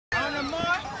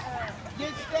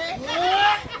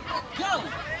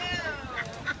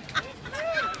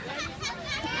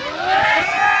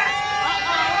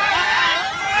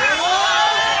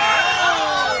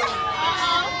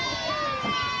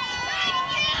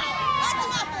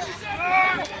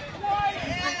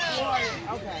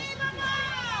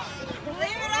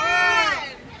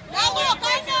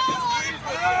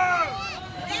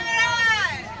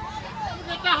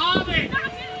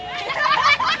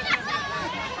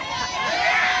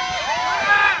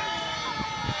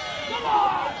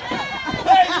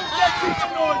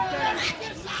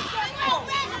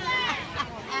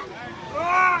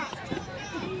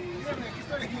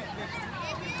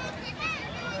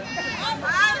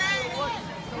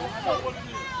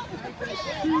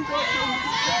I'll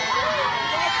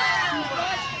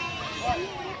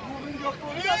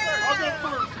go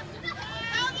first.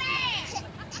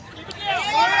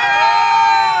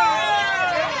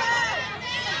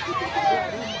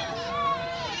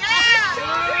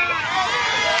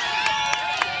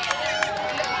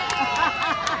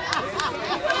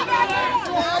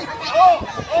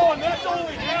 Oh, and that's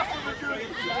only half of the good.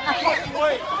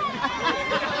 Wait.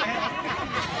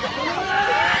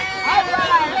 All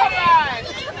right.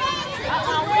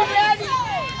 Are we ready?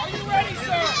 Are you ready,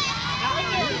 sir? Are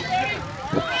you ready?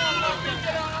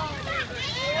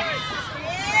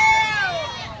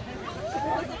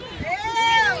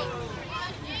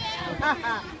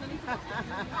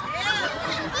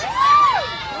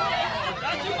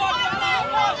 Not too much, not all at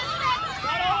once.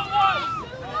 Not all at once.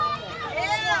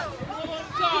 One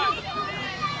time.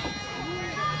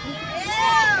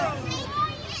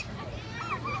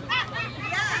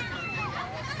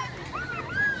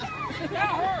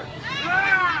 That hurt.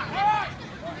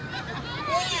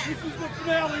 This is the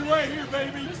finale right here,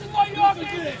 baby. This is what you all came to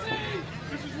see.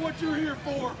 This is what you're here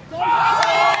for.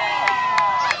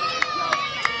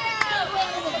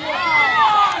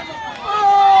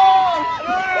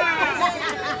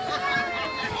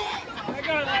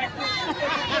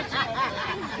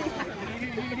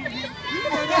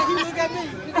 Look at me.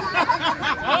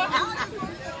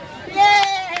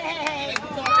 Yay!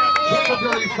 Hit the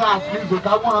dirty South music. I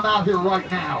want them out here right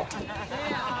now.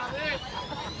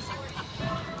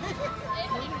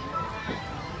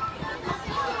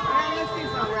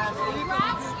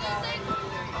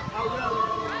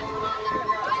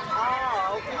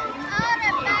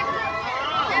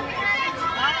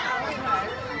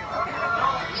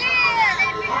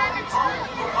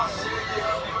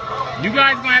 You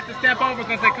guys gonna have to step over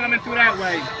because they're coming through that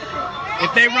way.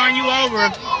 If they run you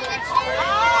over.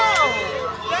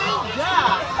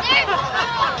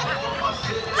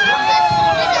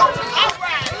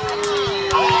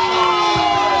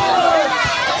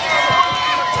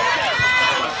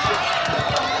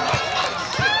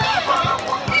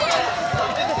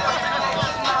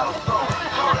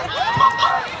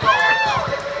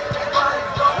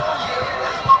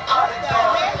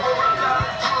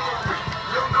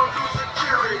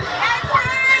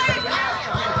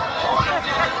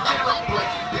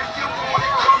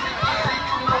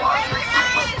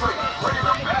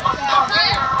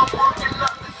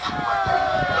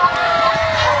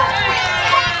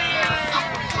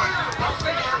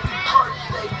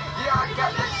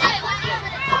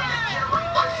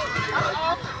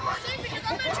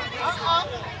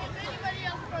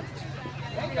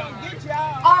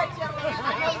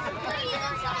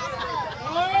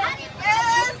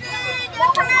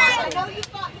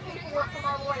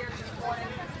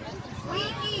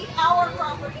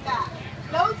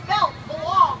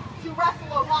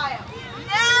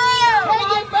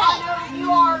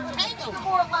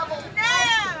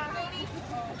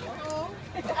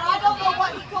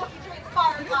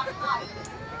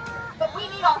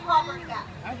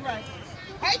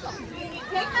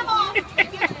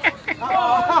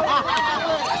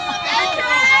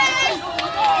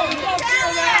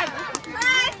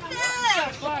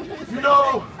 You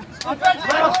know,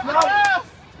 last night,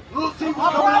 Lil'C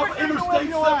was coming off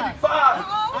Interstate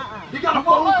 75. He got a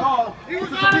phone call because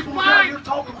the people were down here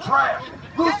talking trash.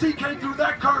 Lil'C came through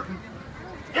that curtain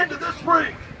into this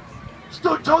ring,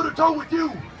 stood toe-to-toe with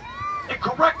you, and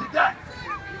corrected that.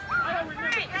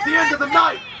 At the end of the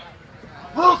night,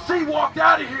 Lil'C walked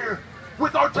out of here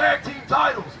with our tag team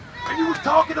titles. And you was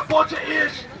talking a bunch of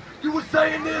ish, you was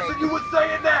saying this and you was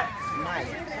saying that.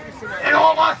 And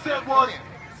all I said was,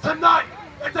 tonight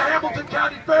at the Hamilton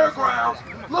County Fairgrounds,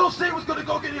 Lil'C was going to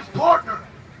go get his partner.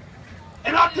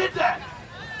 And I did that.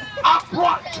 I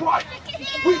brought Trice.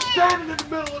 We standing in the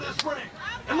middle of this ring.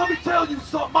 And let me tell you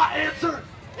something, my answer,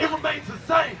 it remains the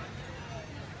same.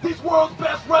 These world's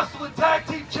best wrestling tag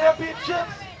team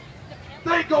championships,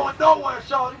 they ain't going nowhere,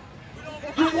 shawty.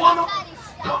 You want them?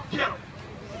 Come get them.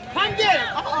 Come get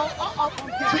him.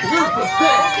 See, here's the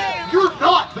thing. You're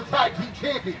not the tag team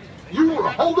champions. You were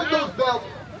holding those belts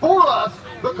for us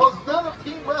because none of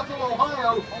Team Wrestle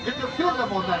Ohio could defend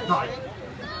them on that night.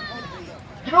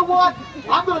 You know what?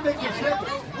 I'm going to make it simple.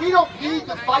 We don't need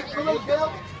to fight for those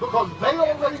belts because they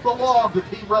already belong to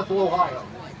Team Wrestle Ohio.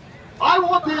 I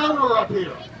want the owner up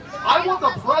here. I want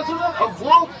the president of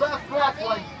World's Best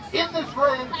Wrestling in this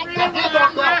ring to hand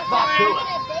our belts back to us.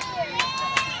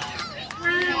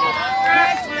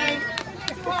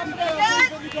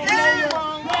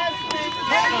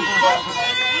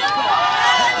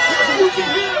 You can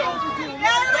hear them.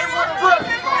 They want to rest.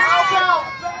 So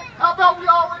how about we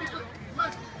already just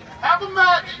listen? Have a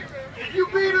match. If you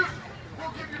beat us,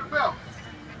 we'll give you the belt.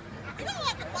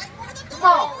 Come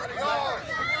on.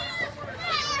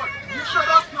 You shut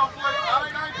up, Snowflake. I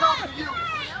ain't talking to you.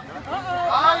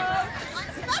 All right?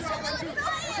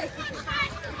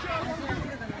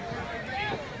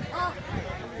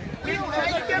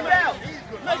 Make them out.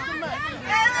 Make them out.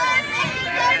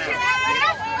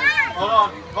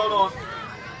 Hold on.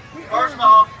 First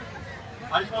off,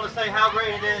 I just want to say how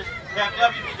great it is to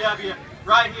have WBW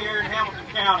right here in Hamilton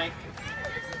County.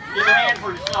 Give a hand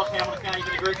for yourself, Hamilton County. You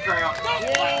get a great crowd.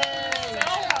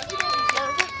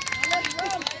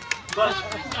 But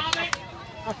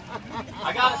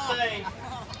I gotta say,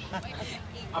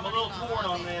 I'm a little torn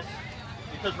on this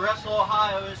because Wrestle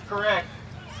Ohio is correct.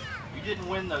 You didn't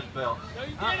win those belts.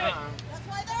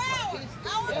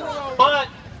 But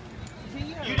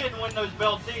you didn't win those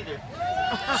belts either.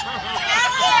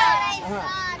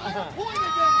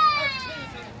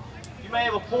 You may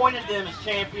have appointed them as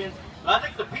champions, but I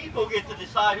think the people get to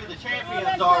decide who the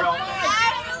champions are on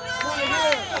that.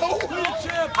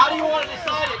 How do you want to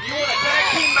decide it? Do you want a tag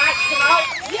team match tonight?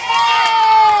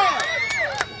 Yeah!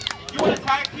 You want a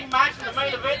tag team match in the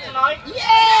main event tonight?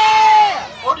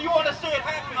 Yeah! Or do you want to see it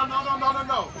happen?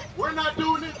 No. We're not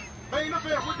doing it main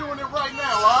event. We're doing it right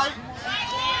now, all right?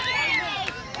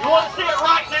 You want to see it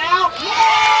right now?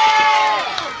 Yeah!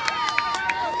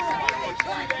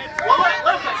 Well,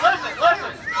 listen.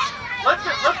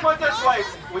 Let's put it this way.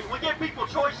 We give people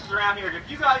choices around here. If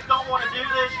you guys don't want to do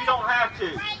this, you don't have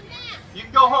to. You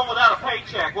can go home without a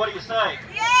paycheck. What do you say?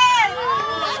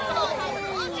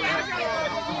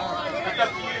 That's up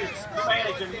to you. You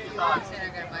manage and you decide.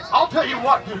 I'll tell you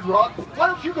what, dude, Rock. Why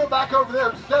don't you go back over there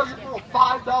and sell your little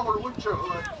 $5 lucha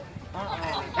hood?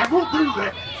 And we'll do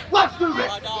that. Let's do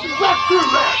that. Let's do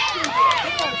that.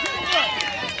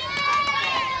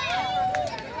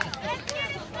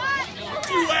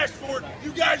 You asked for it.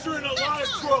 You guys are in a lot of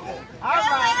trouble. All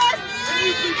right.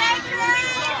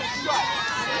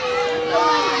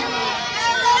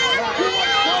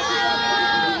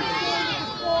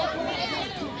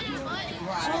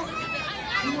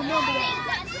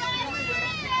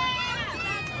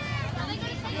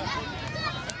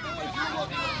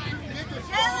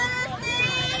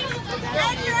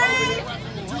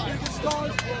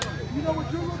 You know what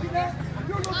you're looking at?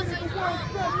 You're looking at the world's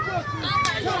best wrestler.